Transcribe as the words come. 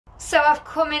So I've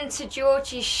come into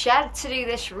George's shed to do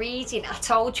this reading. I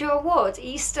told you I would.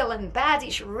 He's still in bed.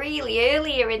 It's really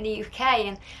early here in the UK,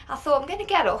 and I thought I'm going to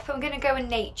get up, I'm going to go in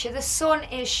nature. The sun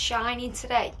is shining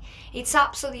today. It's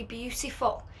absolutely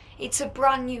beautiful. It's a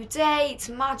brand new day. It's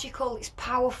magical. It's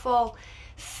powerful.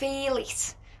 Feel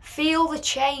it. Feel the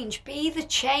change. Be the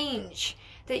change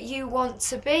that you want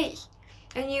to be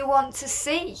and you want to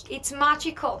see. It's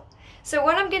magical. So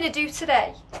what I'm going to do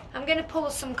today, I'm going to pull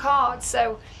some cards.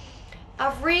 So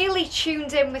I've really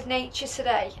tuned in with nature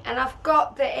today, and I've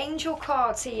got the angel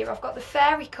cards here, I've got the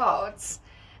fairy cards,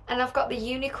 and I've got the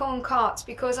unicorn cards,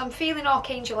 because I'm feeling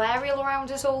Archangel Ariel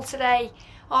around us all today,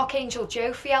 Archangel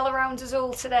Jophiel around us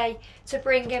all today, to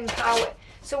bring in power.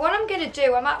 So what I'm going to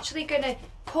do, I'm actually going to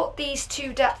put these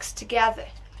two decks together,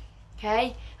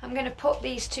 okay? I'm going to put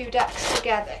these two decks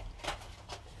together,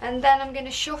 and then I'm going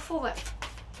to shuffle them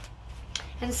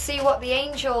and see what the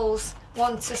angels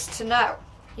want us to know.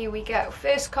 Here we go.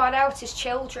 First card out is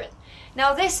children.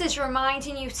 Now this is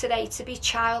reminding you today to be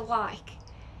childlike,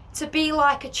 to be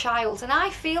like a child. And I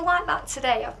feel like that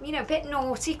today. I've, a bit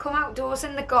naughty, come outdoors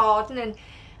in the garden, and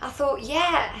I thought,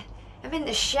 yeah, I'm in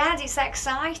the shed, it's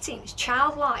exciting, it's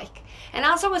childlike. And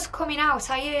as I was coming out,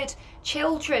 I heard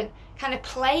children kind of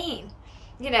playing,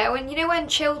 and when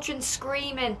children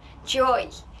scream in joy,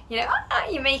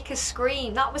 you make a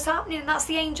scream. That was happening, and that's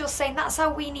the angels saying that's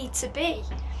how we need to be.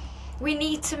 We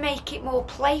need to make it more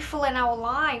playful in our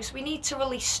lives. We need to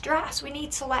release stress. We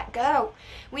need to let go.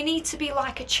 We need to be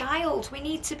like a child. We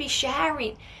need to be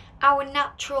sharing our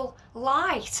natural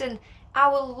light and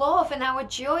our love and our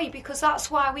joy, because that's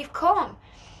why we've come.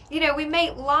 We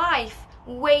make life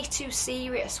way too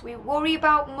serious. We worry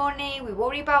about money. We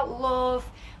worry about love.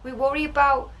 We worry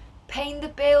about paying the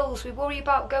bills. We worry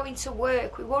about going to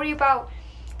work. We worry about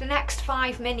the next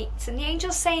 5 minutes. And the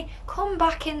angel's saying, come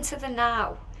back into the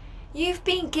now. You've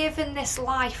been given this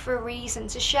life for a reason,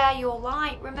 to share your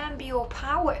light. Remember your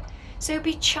power. So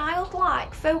be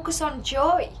childlike. Focus on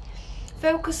joy.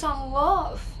 Focus on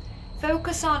love.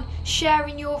 Focus on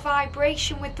sharing your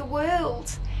vibration with the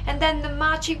world. And then the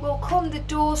magic will come. The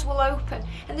doors will open.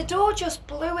 And the door just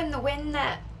blew in the wind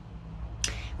there,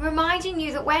 reminding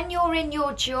you that when you're in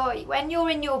your joy, when you're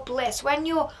in your bliss, when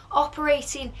you're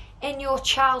operating in your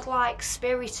childlike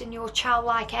spirit and your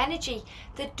childlike energy,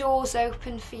 the door's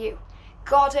open for you.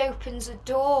 God opens a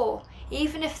door,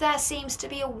 even if there seems to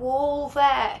be a wall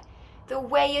there. The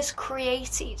way is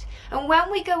created. And when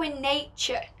we go in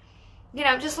nature,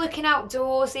 I'm just looking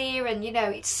outdoors here, and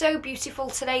it's so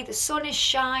beautiful today. The sun is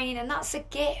shining, and that's a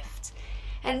gift.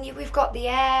 And we've got the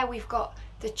air, we've got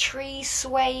the trees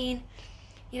swaying,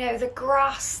 the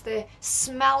grass, the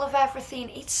smell of everything.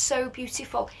 It's so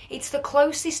beautiful. It's the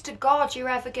closest to God you're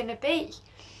ever going to be.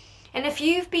 And if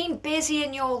you've been busy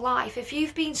in your life, if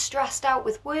you've been stressed out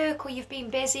with work, or you've been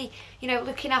busy,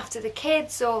 looking after the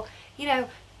kids, or,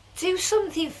 do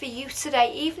something for you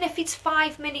today. Even if it's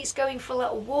 5 minutes going for a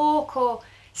little walk, or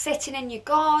sitting in your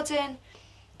garden,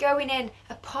 going in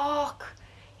a park,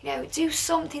 do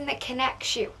something that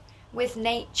connects you with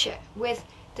nature, with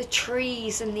the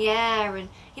trees and the air, and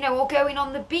or going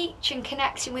on the beach and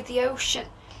connecting with the ocean.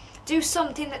 Do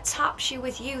something that taps you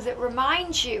with you, that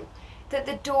reminds you that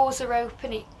the doors are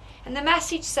opening. And the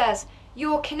message says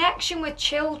your connection with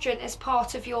children is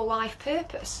part of your life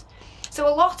purpose. So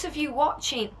a lot of you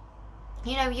watching,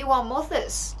 you are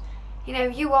mothers.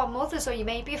 You are mothers, or you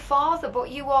may be a father, but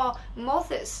you are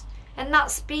mothers, and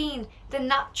that's been the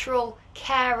natural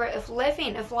carer of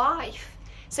living, of life.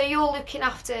 So you're looking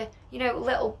after,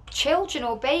 little children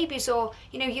or babies, or,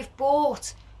 you've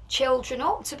brought children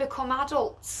up to become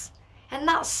adults. And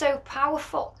that's so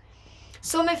powerful.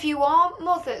 Some of you aren't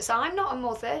mothers. I'm not a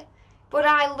mother, but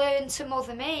I learned to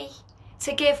mother me,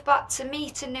 to give back to me,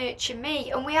 to nurture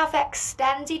me. And we have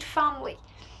extended family.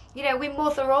 We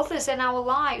mother others in our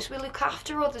lives. We look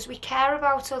after others. We care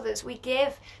about others. We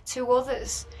give to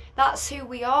others. That's who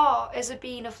we are as a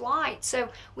being of light. So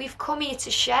we've come here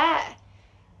to share.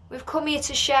 We've come here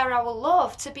to share our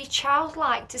love, to be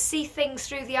childlike, to see things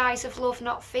through the eyes of love,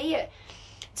 not fear,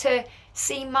 to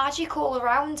see magic all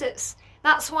around us.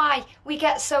 That's why we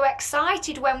get so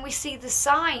excited when we see the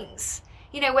signs.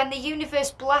 When the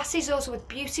universe blesses us with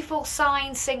beautiful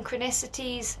signs,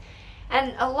 synchronicities,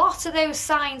 and a lot of those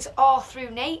signs are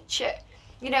through nature.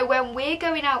 When we're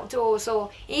going outdoors, or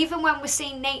even when we're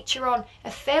seeing nature on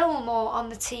a film or on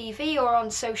the TV or on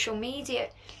social media,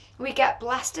 we get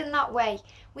blessed in that way.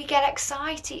 We get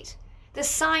excited. The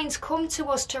signs come to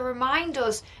us to remind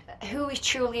us who we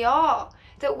truly are,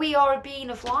 that we are a being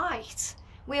of light.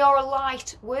 We are a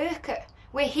light worker.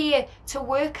 We're here to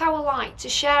work our light, to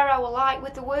share our light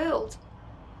with the world.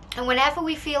 And whenever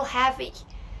we feel heavy,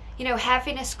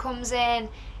 heaviness comes in.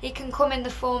 It can come in the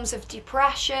forms of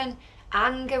depression,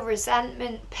 anger,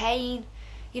 resentment, pain,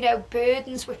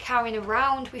 burdens we're carrying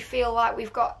around. We feel like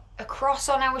we've got a cross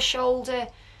on our shoulder.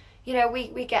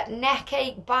 We get neck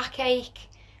ache, backache.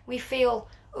 We feel,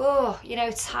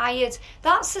 tired.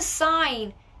 That's a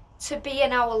sign to be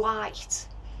in our light,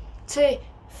 to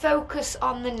focus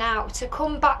on the now, to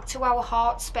come back to our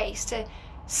heart space, to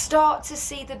start to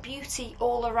see the beauty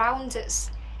all around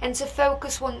us, and to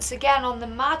focus once again on the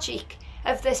magic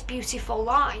of this beautiful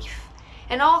life.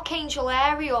 And Archangel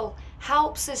Ariel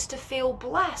helps us to feel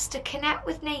blessed, to connect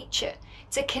with nature,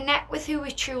 to connect with who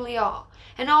we truly are.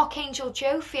 And Archangel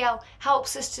Jophiel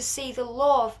helps us to see the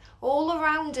love all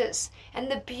around us and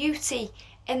the beauty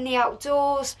in the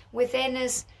outdoors, within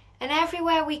us, and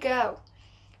everywhere we go,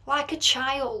 like a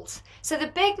child. So the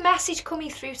big message coming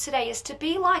through today is to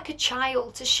be like a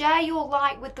child, to share your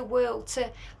light with the world, to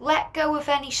let go of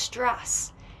any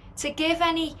stress, to give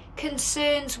any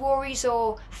concerns, worries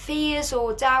or fears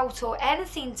or doubt or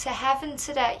anything to heaven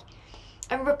today,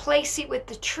 and replace it with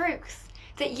the truth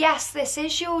that yes, this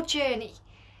is your journey,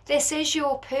 this is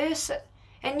your person,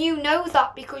 and you know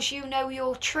that because you know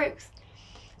your truth,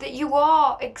 that you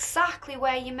are exactly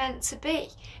where you're meant to be,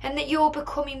 and that you're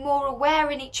becoming more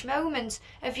aware in each moment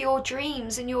of your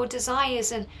dreams and your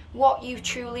desires and what you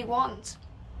truly want.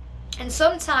 And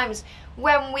sometimes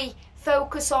when we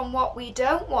focus on what we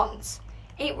don't want,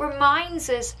 it reminds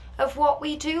us of what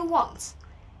we do want.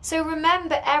 So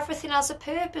remember, everything has a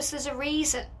purpose, there's a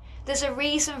reason. There's a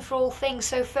reason for all things,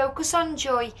 so focus on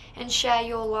joy and share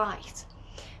your light.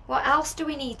 What else do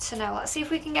we need to know? Let's see if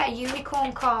we can get a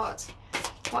unicorn card.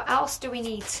 What else do we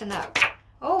need to know?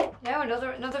 Oh, no,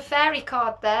 another fairy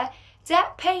card there.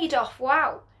 Debt paid off.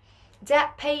 Wow.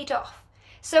 Debt paid off.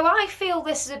 So I feel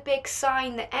this is a big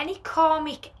sign that any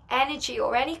karmic energy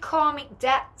or any karmic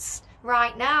debts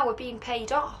right now are being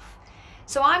paid off.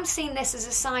 So I'm seeing this as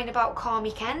a sign about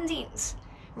karmic endings,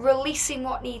 releasing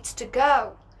what needs to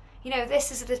go.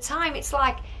 This is the time. It's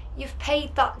like you've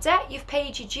paid that debt, you've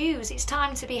paid your dues. It's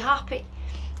time to be happy.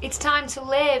 It's time to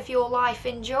live your life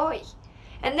in joy.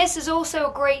 And this is also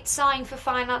a great sign for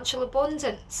financial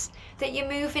abundance, that you're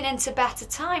moving into better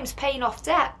times, paying off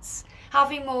debts,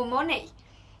 having more money,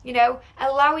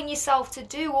 allowing yourself to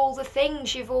do all the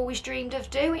things you've always dreamed of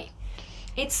doing.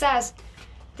 It says,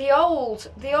 the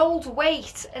old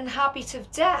weight and habit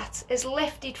of debt is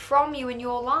lifted from you in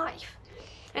your life.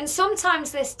 And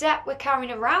sometimes this debt we're carrying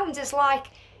around is like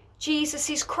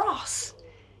Jesus' cross.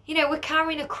 We're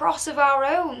carrying a cross of our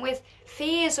own with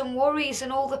fears and worries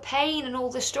and all the pain and all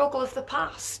the struggle of the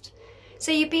past.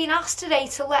 So you're being asked today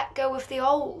to let go of the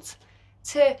old,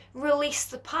 to release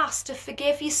the past, to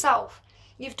forgive yourself.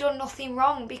 You've done nothing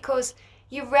wrong because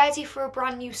you're ready for a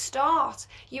brand new start.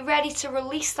 You're ready to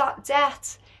release that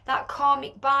debt, that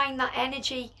karmic bind, that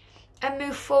energy, and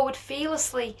move forward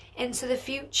fearlessly into the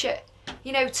future.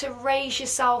 To raise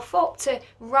yourself up, to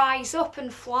rise up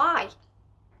and fly,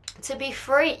 to be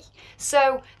free.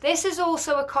 So this is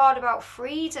also a card about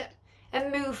freedom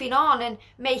and moving on and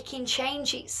making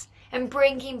changes and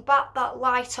bringing back that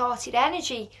light-hearted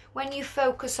energy when you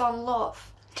focus on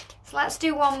love. So let's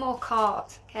do one more card,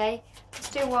 okay? Let's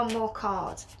do one more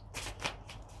card.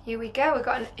 Here we go. We've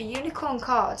got a unicorn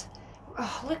card.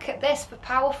 Oh, look at this for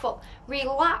powerful.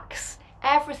 Relax.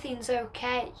 Everything's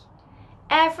okay.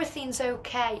 Everything's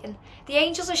okay. And the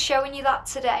angels are showing you that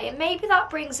today. And maybe that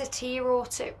brings a tear or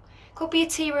two. Could be a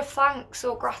tear of thanks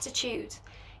or gratitude.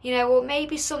 Or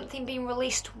maybe something being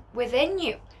released within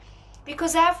you.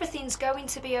 Because everything's going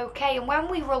to be okay. And when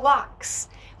we relax,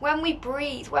 when we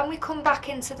breathe, when we come back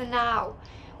into the now,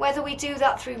 whether we do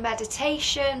that through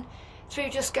meditation, through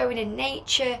just going in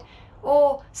nature,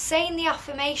 or saying the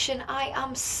affirmation, I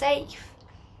am safe,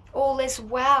 all is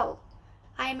well,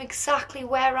 I am exactly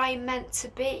where I am meant to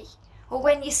be. Or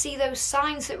when you see those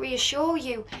signs that reassure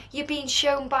you, you're being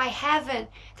shown by heaven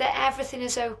that everything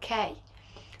is okay.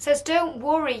 It says, don't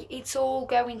worry, it's all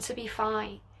going to be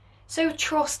fine. So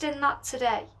trust in that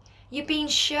today. You're being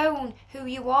shown who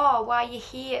you are, why you're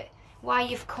here, why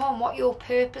you've come, what your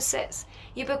purpose is.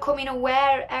 You're becoming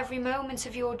aware every moment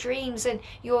of your dreams and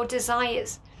your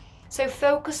desires. So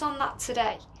focus on that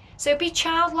today. So be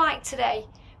childlike today.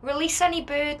 Release any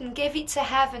burden, give it to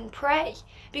heaven, pray.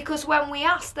 Because when we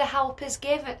ask, the help is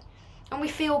given. And we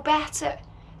feel better.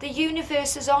 The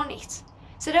universe is on it.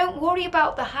 So don't worry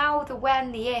about the how, the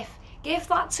when, the if. Give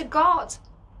that to God.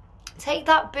 Take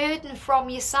that burden from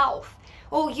yourself.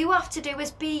 All you have to do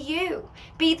is be you.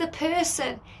 Be the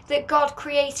person that God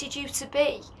created you to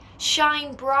be.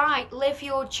 Shine bright, live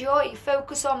your joy,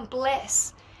 focus on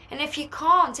bliss. And if you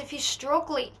can't, if you're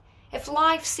struggling, If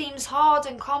life seems hard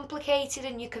and complicated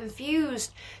and you're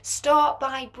confused, start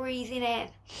by breathing in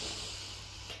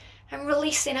and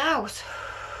releasing out.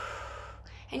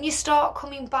 And you start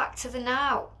coming back to the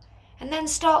now. And then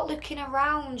start looking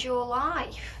around your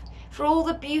life for all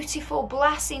the beautiful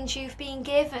blessings you've been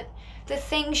given, the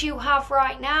things you have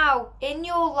right now in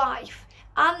your life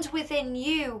and within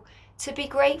you to be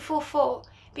grateful for,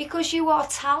 because you are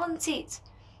talented,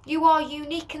 you are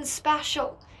unique and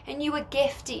special, and you are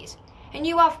gifted, and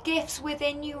you have gifts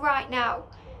within you right now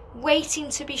waiting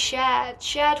to be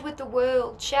shared with the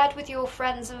world, shared with your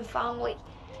friends and family,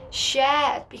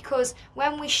 shared, because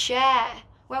when we share,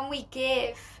 when we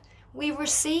give, we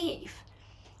receive.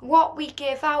 What we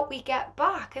give out, we get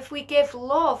back. If we give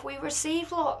love, we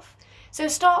receive love. So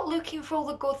start looking for all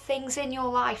the good things in your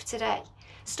life today.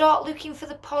 Start looking for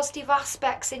the positive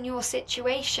aspects in your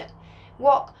situation.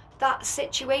 What that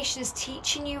situation is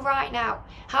teaching you right now.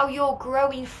 How you're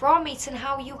growing from it and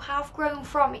how you have grown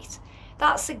from it.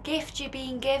 That's a gift you're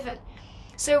being given.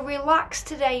 So relax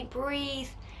today, breathe,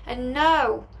 and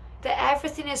know that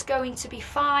everything is going to be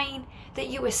fine, that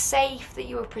you are safe, that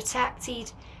you are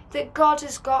protected, that God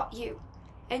has got you,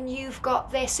 and you've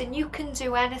got this, and you can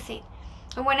do anything.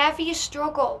 And whenever you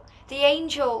struggle, the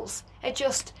angels are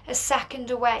just a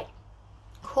second away.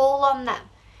 Call on them.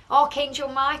 Archangel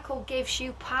Michael gives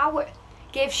you power,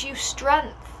 gives you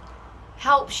strength,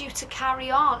 helps you to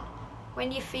carry on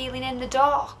when you're feeling in the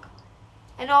dark.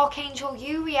 And Archangel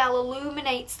Uriel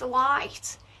illuminates the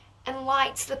light and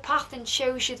lights the path and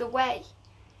shows you the way.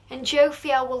 And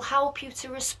Jophiel will help you to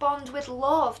respond with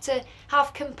love, to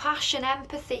have compassion,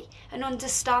 empathy and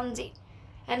understanding,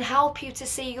 and help you to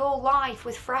see your life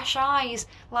with fresh eyes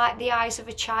like the eyes of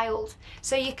a child,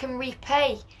 so you can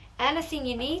repay anything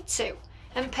you need to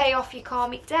and pay off your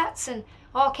karmic debts. And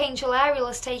Archangel Ariel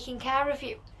is taking care of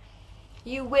you.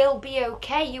 You will be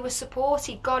okay. You are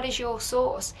supported. God is your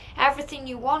source. Everything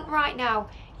you want right now,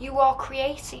 you are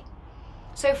creating.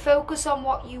 So focus on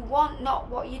what you want, not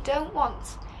what you don't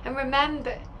want. And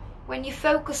remember, when you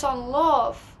focus on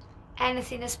love,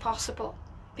 anything is possible.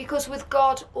 Because with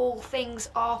God, all things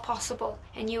are possible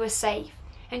and you are safe.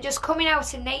 And just coming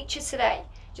out in nature today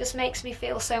just makes me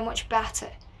feel so much better.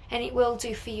 And it will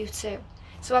do for you too.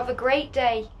 So have a great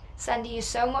day. Sending you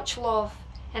so much love,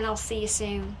 and I'll see you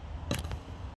soon.